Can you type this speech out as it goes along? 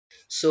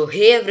So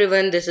hey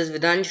everyone, this is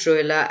Vedansh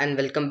Ruhela and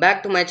welcome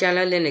back to my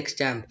channel Linux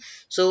Champ.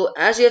 So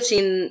as you have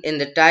seen in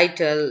the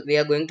title, we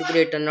are going to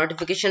create a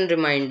notification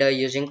reminder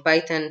using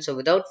Python. So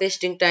without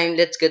wasting time,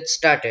 let's get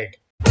started.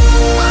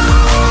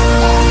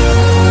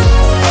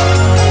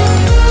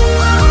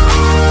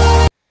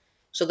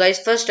 So guys,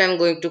 first I'm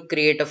going to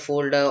create a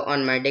folder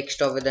on my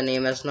desktop with the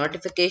name as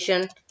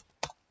notification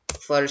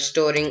for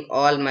storing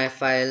all my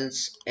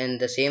files in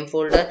the same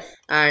folder,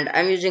 and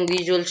I'm using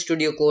Visual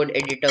Studio Code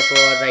editor for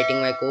writing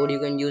my code. You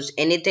can use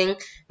anything,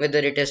 whether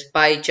it is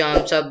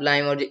PyCharm,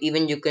 Sublime, or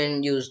even you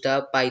can use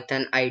the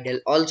Python idle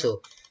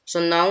also.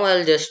 So now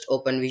I'll just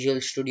open Visual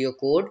Studio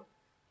Code,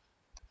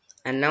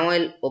 and now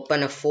I'll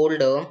open a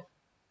folder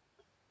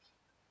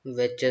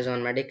which is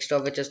on my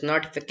desktop, which is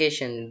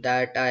notification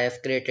that I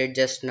have created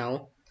just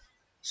now.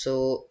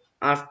 So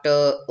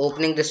after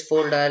opening this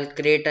folder, I'll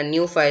create a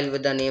new file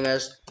with the name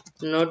as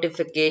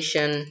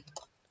notification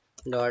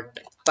dot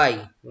py,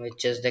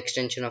 which is the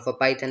extension of a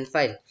Python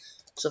file.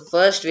 So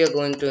first we are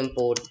going to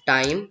import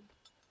time,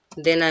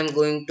 then I'm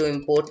going to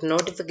import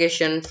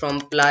notification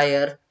from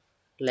plier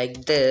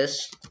like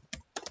this.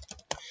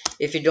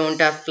 If you don't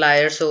have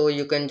plier, so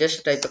you can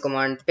just type a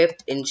command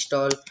pip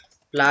install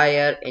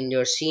plier in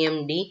your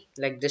cmd.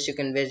 Like this you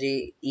can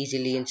very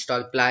easily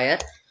install plier.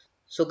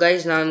 So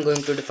guys, now I'm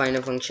going to define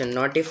a function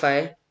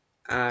notify,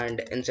 and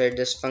inside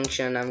this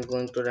function I'm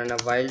going to run a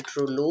while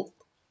true loop,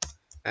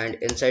 and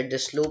inside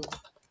this loop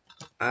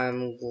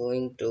I'm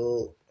going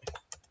to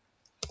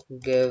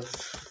give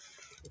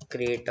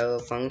create a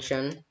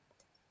function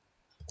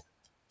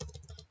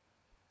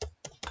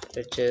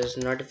which is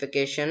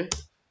notification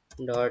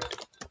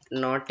dot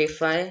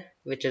notify,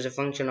 which is a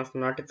function of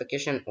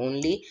notification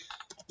only.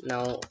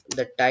 Now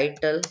the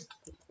title,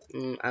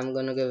 I'm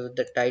gonna give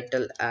the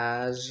title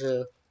as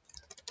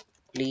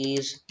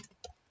please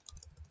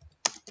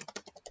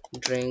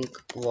drink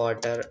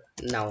water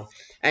now.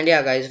 And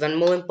yeah guys, one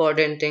more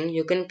important thing,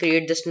 you can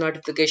create this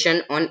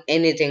notification on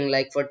anything,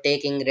 like for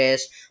taking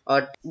rest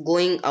or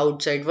going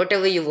outside,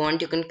 whatever you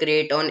want you can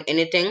create on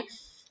anything.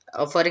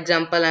 For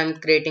example, I'm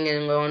creating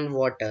it on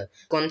water.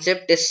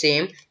 Concept is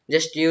same,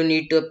 just you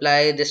need to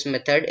apply this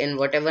method in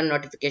whatever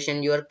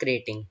notification you are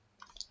creating.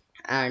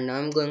 And now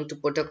I'm going to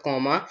put a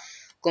comma.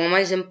 Comma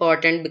is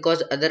important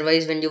because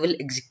otherwise when you will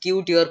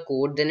execute your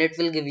code, then it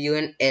will give you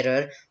an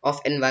error of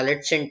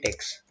invalid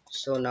syntax.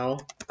 So now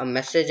a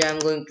message I'm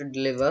going to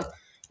deliver,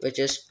 which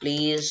is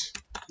please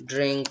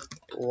drink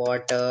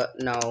water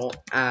now,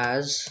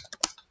 as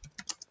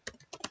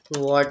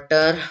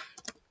water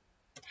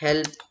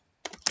help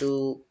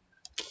to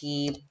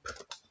keep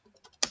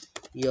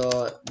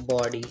your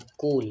body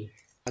cool.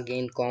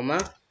 Again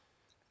comma.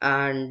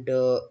 And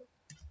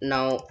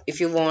now if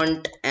you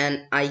want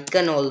an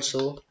icon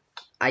also,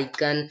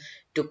 icon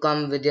to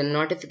come with your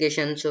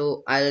notification,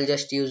 so I'll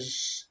just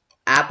use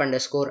app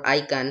underscore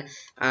icon,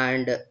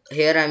 and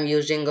here I'm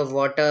using a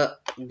water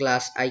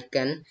glass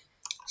icon.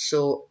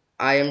 So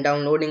I am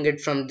downloading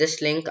it from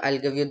this link. I'll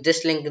give you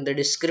this link in the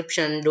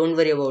description, don't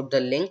worry about the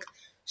link.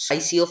 So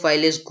ICO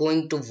file is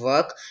going to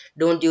work.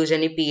 Don't use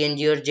any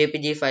PNG or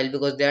JPG file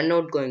because they are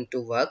not going to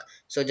work.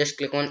 So just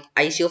click on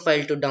ICO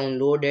file to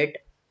download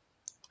it,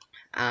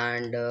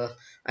 and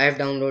I have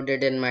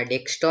downloaded in my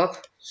desktop.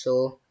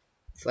 So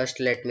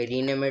first let me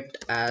rename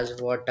it as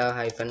water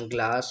hyphen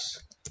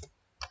glass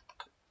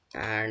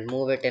and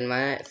move it in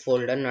my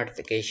folder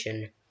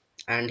notification,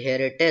 and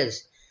here it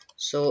is.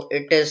 So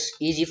it is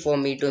easy for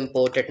me to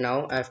import it.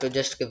 Now I have to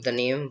just give the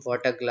name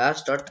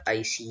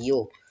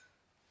waterglass.ico.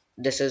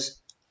 This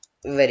is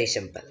very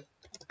simple.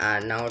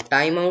 And now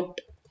timeout.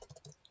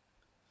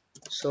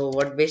 So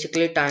what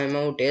basically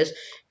timeout is,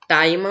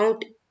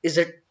 timeout is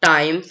a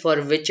time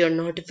for which your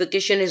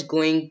notification is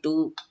going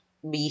to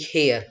be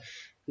here.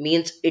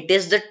 Means it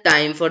is the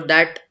time for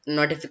that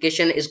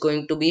notification is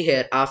going to be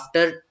here.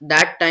 After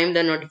that time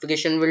the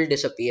notification will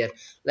disappear.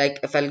 Like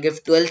if I'll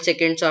give 12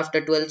 seconds,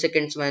 after 12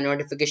 seconds my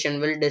notification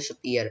will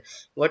disappear.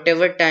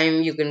 Whatever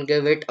time you can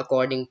give it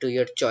according to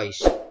your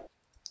choice.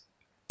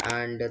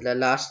 And the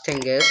last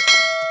thing is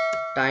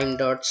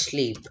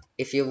time.sleep.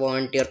 If you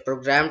want your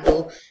program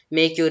to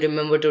make you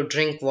remember to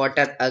drink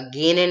water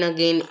again and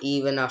again,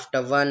 even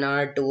after 1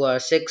 hour, 2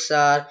 hours, 6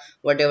 hour,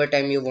 whatever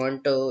time you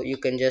want to, you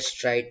can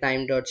just write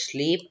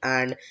time.sleep.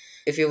 And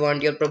if you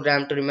want your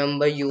program to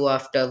remember you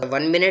after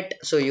 1 minute,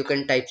 so you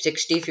can type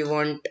 60. If you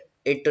want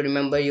it to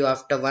remember you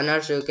after 1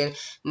 hour, so you can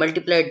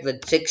multiply it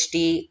with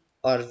 60,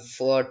 or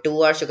for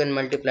 2 hours you can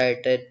multiply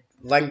it at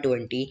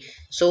 120.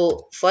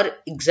 So for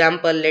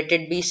example, let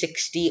it be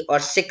 60 or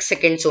 6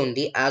 seconds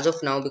only as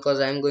of now, because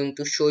I am going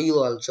to show you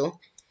also.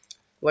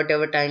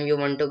 Whatever time you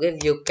want to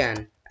give, you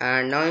can.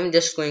 And now I'm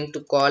just going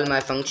to call my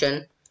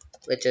function,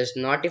 which is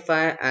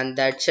notify, and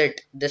that's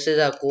it. This is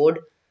our code.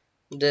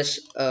 This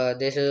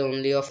is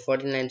only of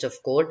 14 lines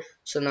of code.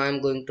 So now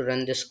I'm going to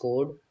run this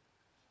code,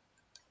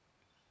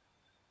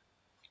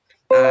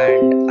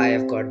 and I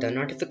have got the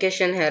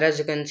notification here as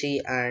you can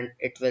see, and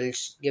it will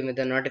give me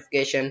the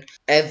notification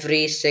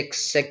every 6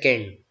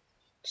 seconds.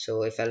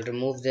 So if I'll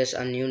remove this,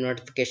 a new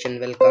notification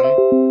will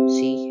come.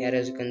 See here,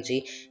 as you can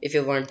see, if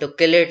you want to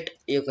kill it,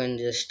 you can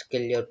just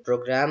kill your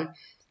program.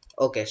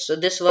 Okay, so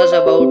this was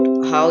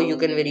about how you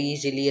can very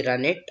easily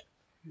run it.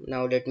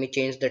 Now let me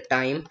change the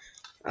time.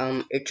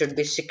 It should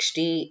be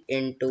 60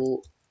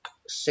 into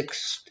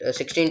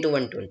 16 to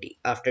 120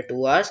 after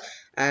 2 hours,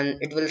 and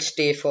it will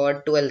stay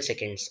for 12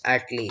 seconds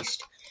at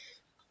least.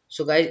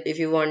 So guys, if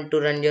you want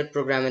to run your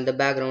program in the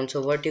background,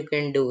 so what you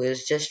can do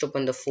is just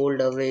open the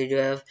folder where you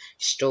have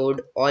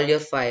stored all your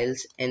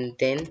files, and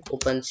then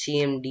open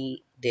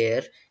cmd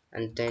there,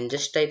 and then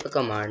just type a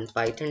command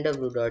python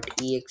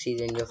w.exe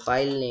in your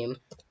file name.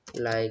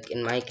 Like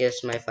in my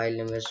case, my file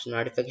name is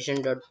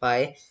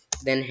notification.py.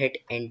 Then hit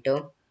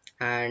enter,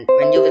 and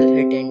when you will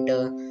hit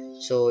enter,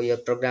 so your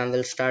program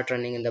will start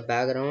running in the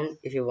background.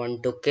 If you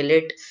want to kill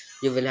it,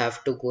 you will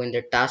have to go in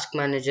the task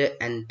manager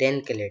and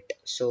then kill it.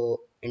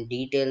 So in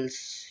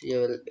details, you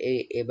will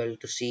be able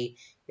to see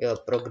your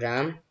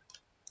program.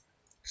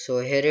 So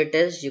here it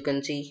is, you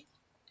can see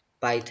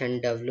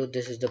python w.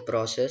 This is the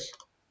process,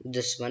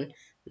 this one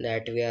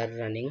that we are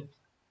running.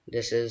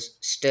 This is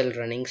still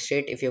running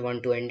state. If you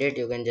want to end it,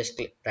 you can just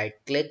right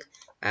click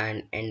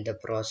and end the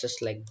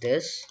process like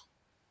this.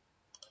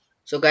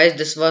 So guys,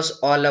 this was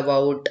all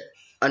about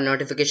a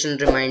notification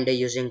reminder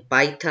using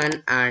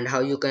Python and how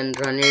you can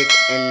run it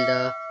in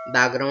the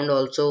background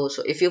also.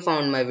 So if you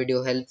found my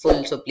video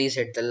helpful, so please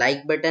hit the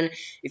like button.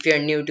 If you are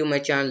new to my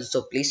channel,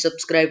 so please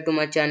subscribe to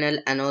my channel,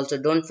 and also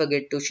don't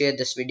forget to share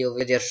this video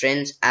with your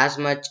friends as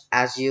much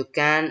as you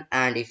can.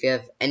 And if you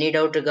have any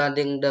doubt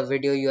regarding the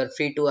video, you are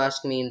free to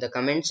ask me in the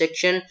comment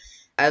section.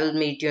 I will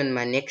meet you in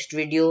my next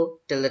video.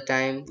 Till the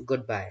time,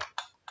 goodbye.